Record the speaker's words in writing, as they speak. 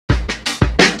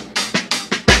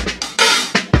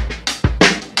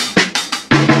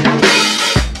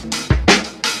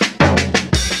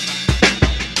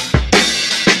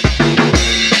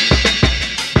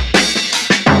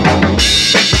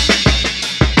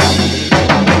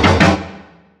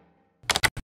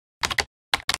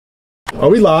Are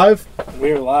we live?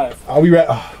 We're live. Are we ready?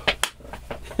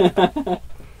 Oh.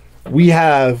 We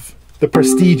have the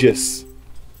prestigious,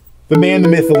 the man, the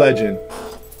myth, the legend.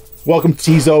 Welcome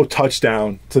Teezo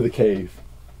Touchdown to the cave.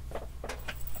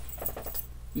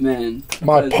 Man.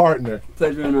 My partner.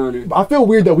 Pleasure and honor. I feel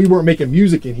weird that we weren't making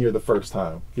music in here the first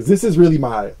time. Because this is really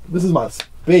my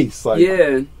space. Like,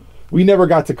 yeah. We never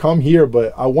got to come here,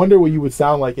 but I wonder what you would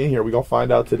sound like in here. We're going to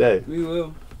find out today. We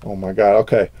will. Oh my God,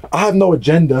 okay. I have no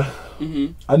agenda.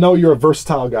 I know you're a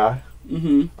versatile guy.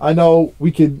 I know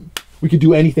we could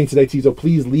do anything today, Teezo.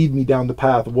 Please lead me down the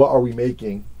path. What are we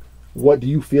making? What do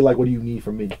you feel like? What do you need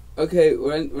from me? Okay,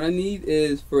 what I need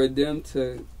is for them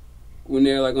to, when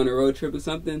they're like on a road trip or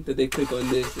something, that they click on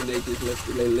this and they just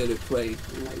let it play.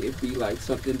 And like it be like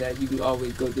something that you can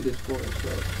always go to this for. So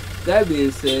that being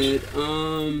said,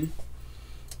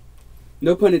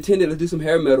 no pun intended, let's do some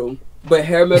hair metal. But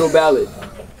hair metal ballad.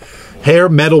 Hair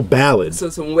metal ballad. So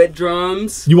some wet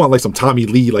drums. You want like some Tommy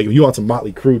Lee, like you want some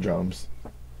Motley Crue drums.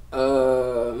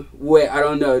 Wet, I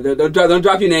don't know. Don't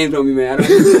drop your names on me, man.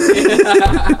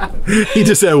 I don't He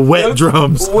just said wet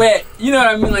drums. Wet. You know what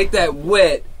I mean? Like that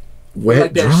wet. Wet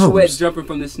like that drums. sweat jumping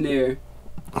from the snare.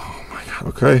 Oh my God.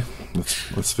 Okay.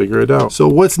 Let's figure it out. So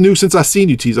what's new since I seen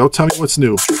you, Teezo? Tell me what's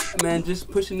new. Man, just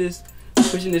pushing this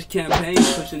campaign,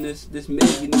 pushing this mid,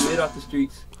 getting the mid off the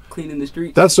streets, cleaning the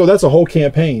streets. That's a whole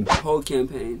campaign. Whole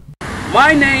campaign.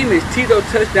 My name is Teezo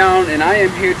Touchdown, and I am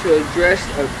here to address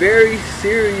a very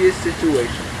serious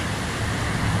situation.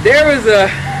 There is a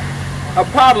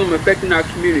problem affecting our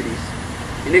communities,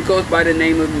 and it goes by the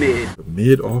name of mid.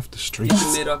 Mid off the streets. Get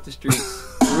the mid off the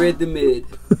streets. Rid the mid.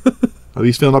 Are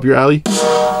these filling up your alley?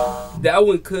 That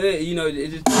one could, you know, it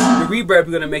just, the reverb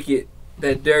is gonna make it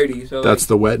that dirty. So that's like,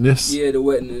 the wetness? Yeah, the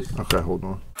wetness. Okay, hold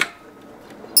on.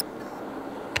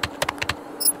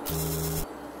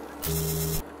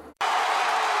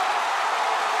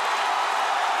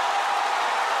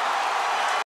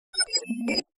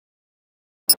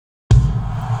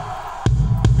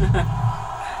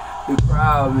 The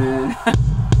crowd, man.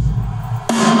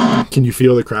 Can you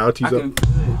feel the crowd, Teezo? I can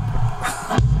feel it.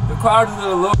 The crowd is a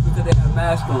little low because they have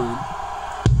masks on.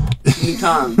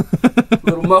 Anytime. A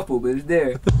little muffled, but it's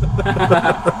there.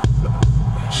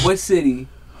 What city?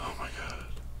 Oh my God.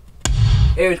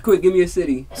 Eric, quick, give me a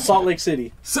city. Salt Lake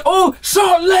City. Oh,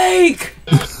 Salt Lake!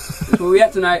 That's where we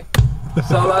at tonight.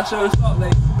 Salt Lake Show in Salt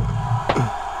Lake.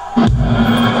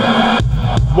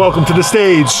 Welcome to the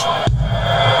stage,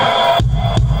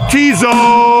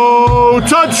 Teezo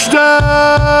Touchdown!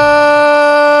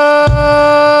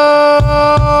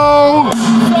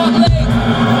 Salt Lake!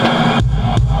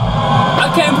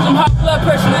 I came for some hot blood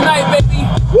pressure tonight, baby!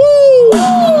 Woo!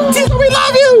 Teezo, we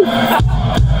love you!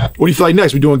 What do you feel like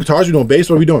next? We doing guitars? We doing bass?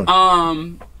 What are we doing?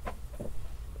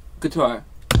 Guitar.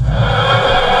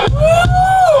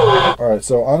 Alright,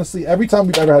 so honestly, every time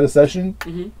we've ever had a session,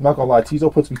 I'm not gonna lie,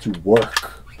 Teezo puts me to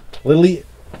work. Literally,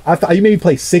 I thought you made me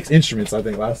play 6 instruments, I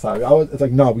think, last time. It's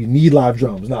like, no, we need live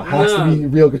drums. No, it has to be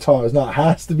real guitars. No, it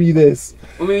has to be this.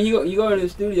 I mean, you go in the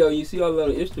studio and you see all the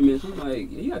little instruments. I'm like,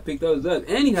 yeah, you gotta pick those up.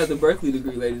 And he has a Berkeley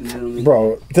degree, ladies and gentlemen.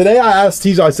 Bro, today I asked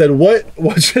Teezo, I said,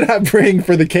 what should I bring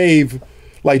for the cave?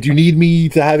 Like, do you need me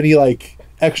to have any, like,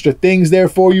 extra things there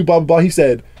for you? Blah, blah, blah. He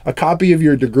said, a copy of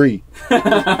your degree. And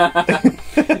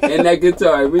that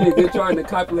guitar. We need a guitar and a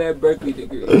copy of that Berkeley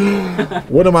degree.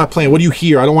 What am I playing? What do you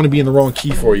hear? I don't want to be in the wrong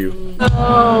key for you. Do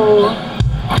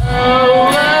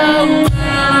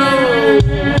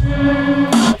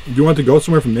you want to go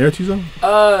somewhere from there, Teezo?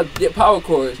 Yeah, power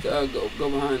chords. Go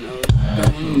behind those.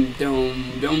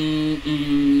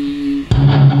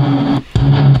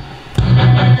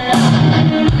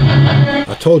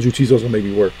 I told you Teezo's gonna make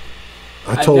me work.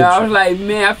 I told you. I was like,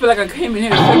 man, I feel like I came in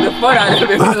here and took the fun out of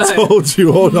it. I told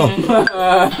you. Hold on.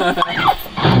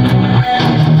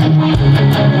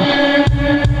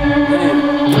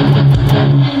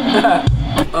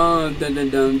 Dun dun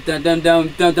dun dun dun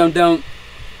dun dun dun dun.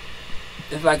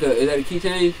 It's like is that a key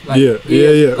change? Like, yeah.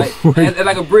 Like, it's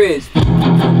like a bridge.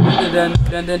 Dun, dun,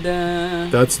 dun, dun, dun.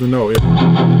 That's the note.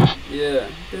 Yeah.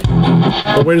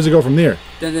 But where does it go from there?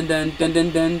 Dun dun dun dun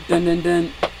dun dun dun dun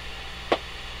dun.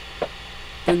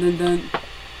 Dun dun dun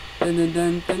dun dun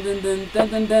dun dun dun dun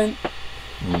dun dun.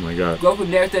 Oh my God. Go from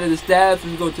there instead of the stabs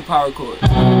and go to power chord.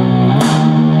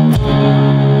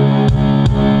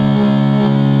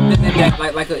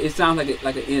 Like it sounds like a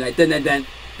like dun dun dun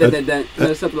dun dun dun. You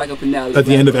know, something like a finale. At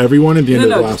the end of every one, and the end of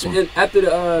the last one. After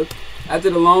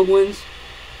the long ones,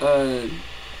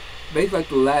 basically like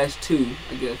the last two,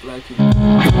 I guess. Last two.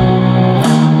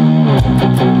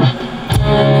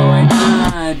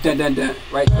 Dun dun dun.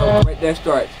 Right there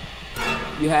starts.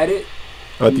 You had it.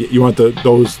 You want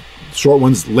those short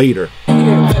ones later.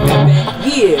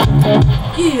 Yeah.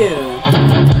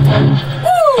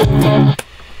 Woo!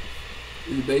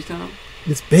 Is it bass time?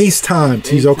 It's bass time,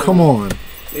 Teezo. Come on.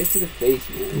 Bass to the face,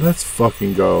 man. Let's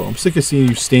fucking go. I'm sick of seeing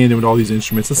you standing with all these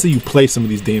instruments. Let's see you play some of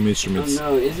these damn instruments.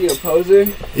 Oh no, is he a poser?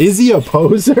 Is he a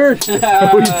poser?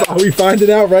 Are we finding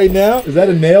out right now? Is that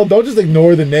a nail? Don't just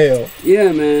ignore the nail.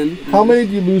 Yeah, man. How many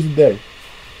do you lose a day?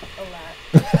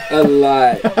 A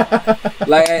lot.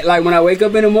 like when I wake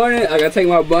up in the morning, like I take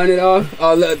my bonnet off.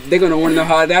 Oh look, they're gonna want to know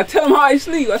how I tell them how I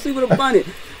sleep. I sleep with a bonnet.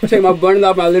 I take my bonnet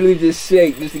off. I literally just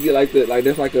shake just to get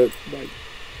there's like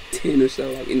 10 or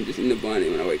so just in the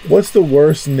bonnet when I wake up. What's the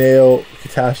worst nail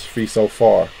catastrophe so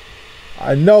far?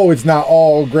 I know it's not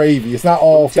all gravy. It's not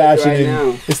all fashion.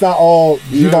 Right, it's not all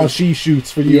Givenchy shoots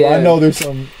for you. Yeah. I know there's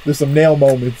some nail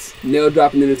moments. Nail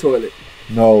dropping in the toilet.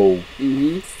 No.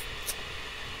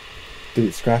 Did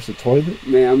it scratch the toilet?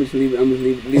 Man, I'm just leave.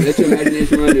 Let your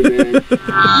imagination run it, man. You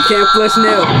can't flush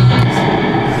nails.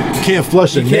 You can't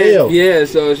flush a nail. Yeah,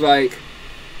 so it's like,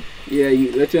 yeah,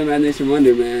 you let your imagination run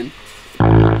it, man.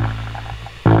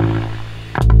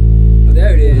 Oh,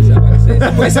 there it is. I'm about to say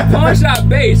it's a pawn shop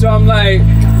bass, so I'm like, you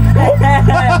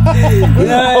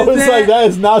know I was like, that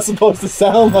is not supposed to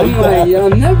sound like that. Y'all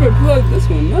never plugged this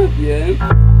one up yet.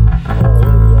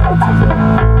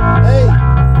 Hey.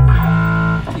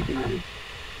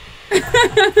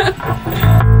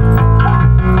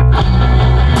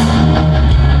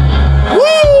 Woo!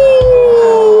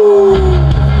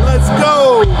 Let's go!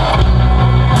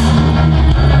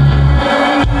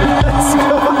 Let's go!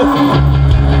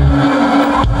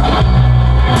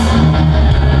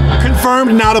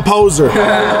 Confirmed, not a poser.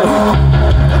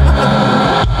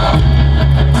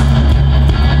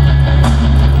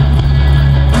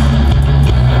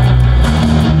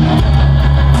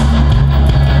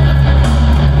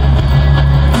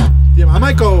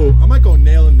 I might go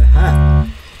nail in the hat.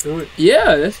 Do it.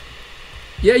 Yeah,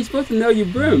 you're supposed to nail your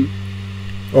brim.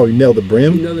 Oh, you nailed the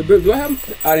brim? You nailed the brim. Do I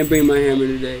have? I didn't bring my hammer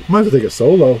today. Might have to take a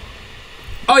solo.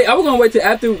 Oh yeah, I was gonna wait till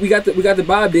after we got the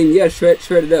bob. Then yeah, shred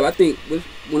it up. I think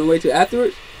wanna wait till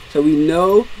afterwards so we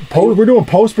know. We're doing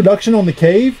post production on the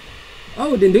cave.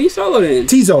 Oh, then do your solo then.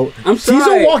 Teezo. I'm sorry.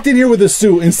 Teezo walked in here with a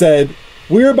suit and said,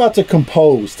 "We're about to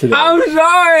compose today." I'm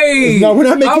sorry. No, we're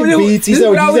not making beats. He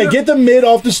said, "Get the mid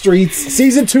off the streets.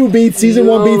 Season 2 beats, season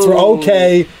 1 beats were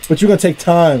okay, but you're gonna take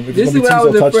time." This is what I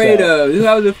was afraid of. This is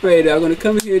what I was afraid of. I'm gonna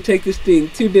come in here and take this thing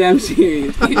too damn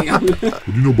serious. What do you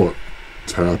know about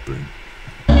tapping?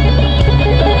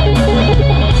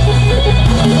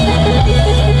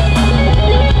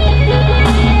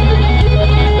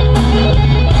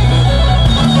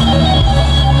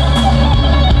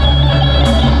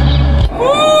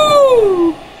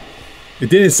 It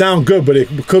didn't sound good, but it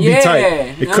could be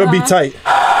tight. It could be tight.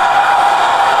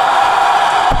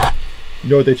 You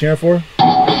know what they're cheering for?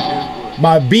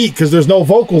 My beat, because there's no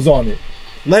vocals on it.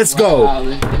 Let's go.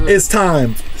 It's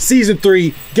time. Season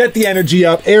 3. Get the energy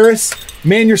up. Eris,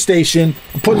 man your station.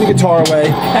 I'm putting the guitar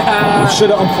away. I should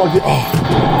have unplugged it.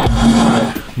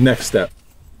 Oh. Right, next step.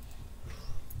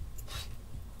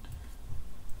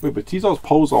 Wait, but Teezo's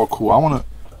pose all cool. I want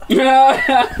to...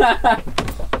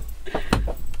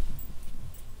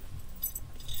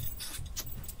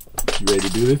 You ready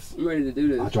to do this? I'm ready to do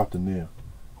this. I dropped a nail.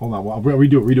 Hold on. I'll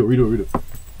redo it.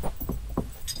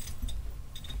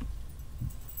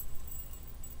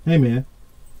 Hey, man.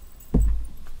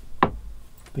 I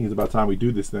think it's about time we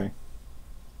do this thing.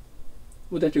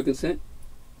 Was that your consent?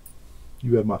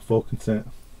 You have my full consent.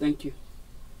 Thank you.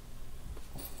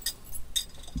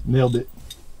 Nailed it.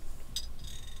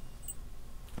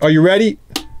 Are you ready?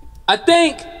 I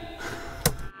think.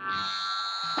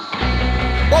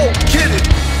 Oh, get it.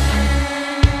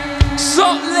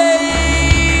 Salt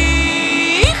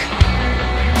Lake.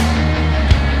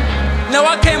 Now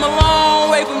I came a long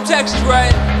way from Texas,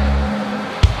 right?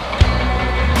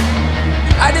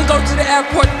 I didn't go to the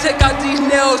airport to take out these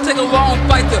nails, take a long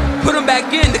flight to put them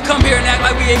back in, to come here and act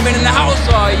like we ain't been in the house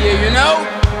all year, you know?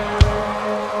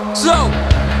 So,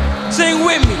 sing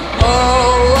with me.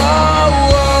 Oh,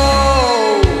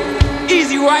 oh, oh.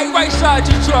 Easy, right? Right side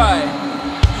you try.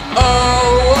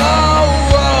 Oh,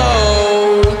 oh,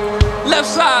 oh. Left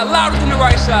side, louder than the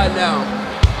right side now.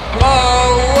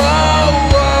 Oh,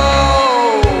 oh,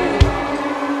 oh.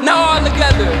 Now all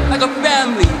together, like a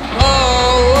family.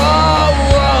 Oh, oh,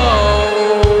 oh.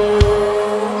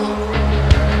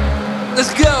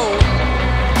 Let's go.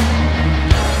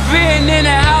 Been in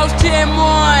the house 10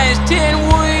 months, 10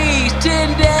 weeks,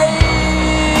 10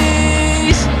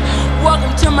 days.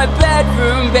 Welcome to my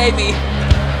bedroom, baby.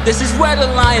 This is where the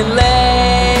lion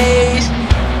lays.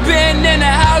 Been in the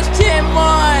house 10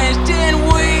 months, 10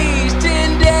 weeks,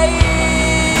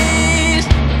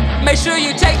 sure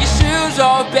you take your shoes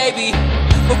off, baby,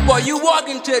 before you walk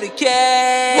into the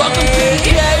cave. Welcome to the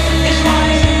cave. It's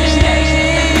lions and snakes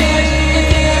and bears and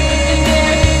there and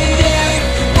there and there.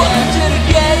 Welcome to the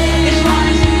cave. It's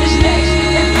lions and snakes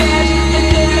and bears and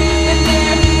there and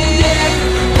there and there.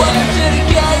 Welcome to the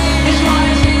cave. It's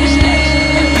lions and snakes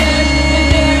and bears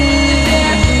and there and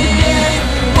there and there.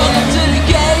 Welcome to the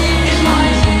cave. It's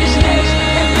lions and snakes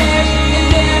and bears and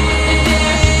there and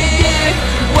there and there.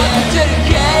 Welcome to the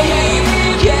cave.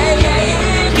 Cave, cave,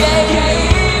 cave, cave,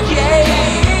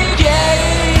 cave.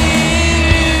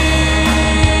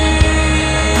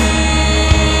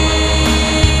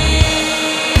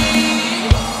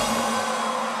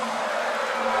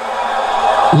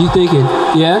 You thinking?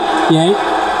 Yeah? Yeah?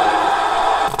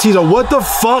 Teezo, what the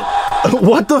fuck?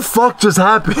 What the fuck just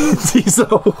happened,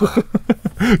 Teezo?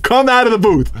 Come out of the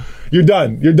booth. You're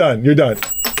done. You're done. You're done.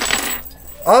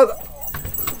 I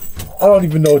don't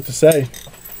even know what to say.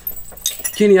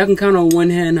 Kenny, I can count on one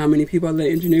hand how many people I let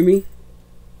engineer me.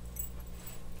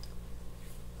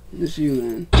 It's you,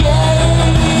 man.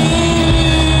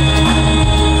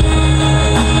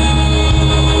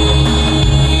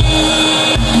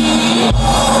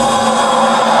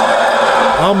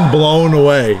 I'm blown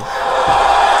away.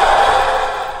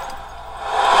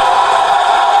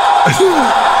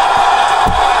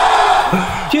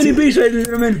 Kenny Beach, ladies and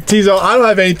gentlemen. Teezo, I don't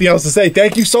have anything else to say.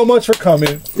 Thank you so much for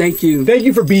coming. Thank you. Thank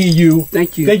you for being you.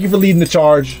 Thank you. Thank you for leading the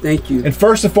charge. Thank you. And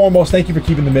first and foremost, thank you for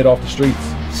keeping the mid off the streets.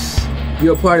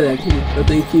 You're a part of that, Kenny, so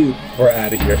thank you. We're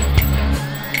out of here.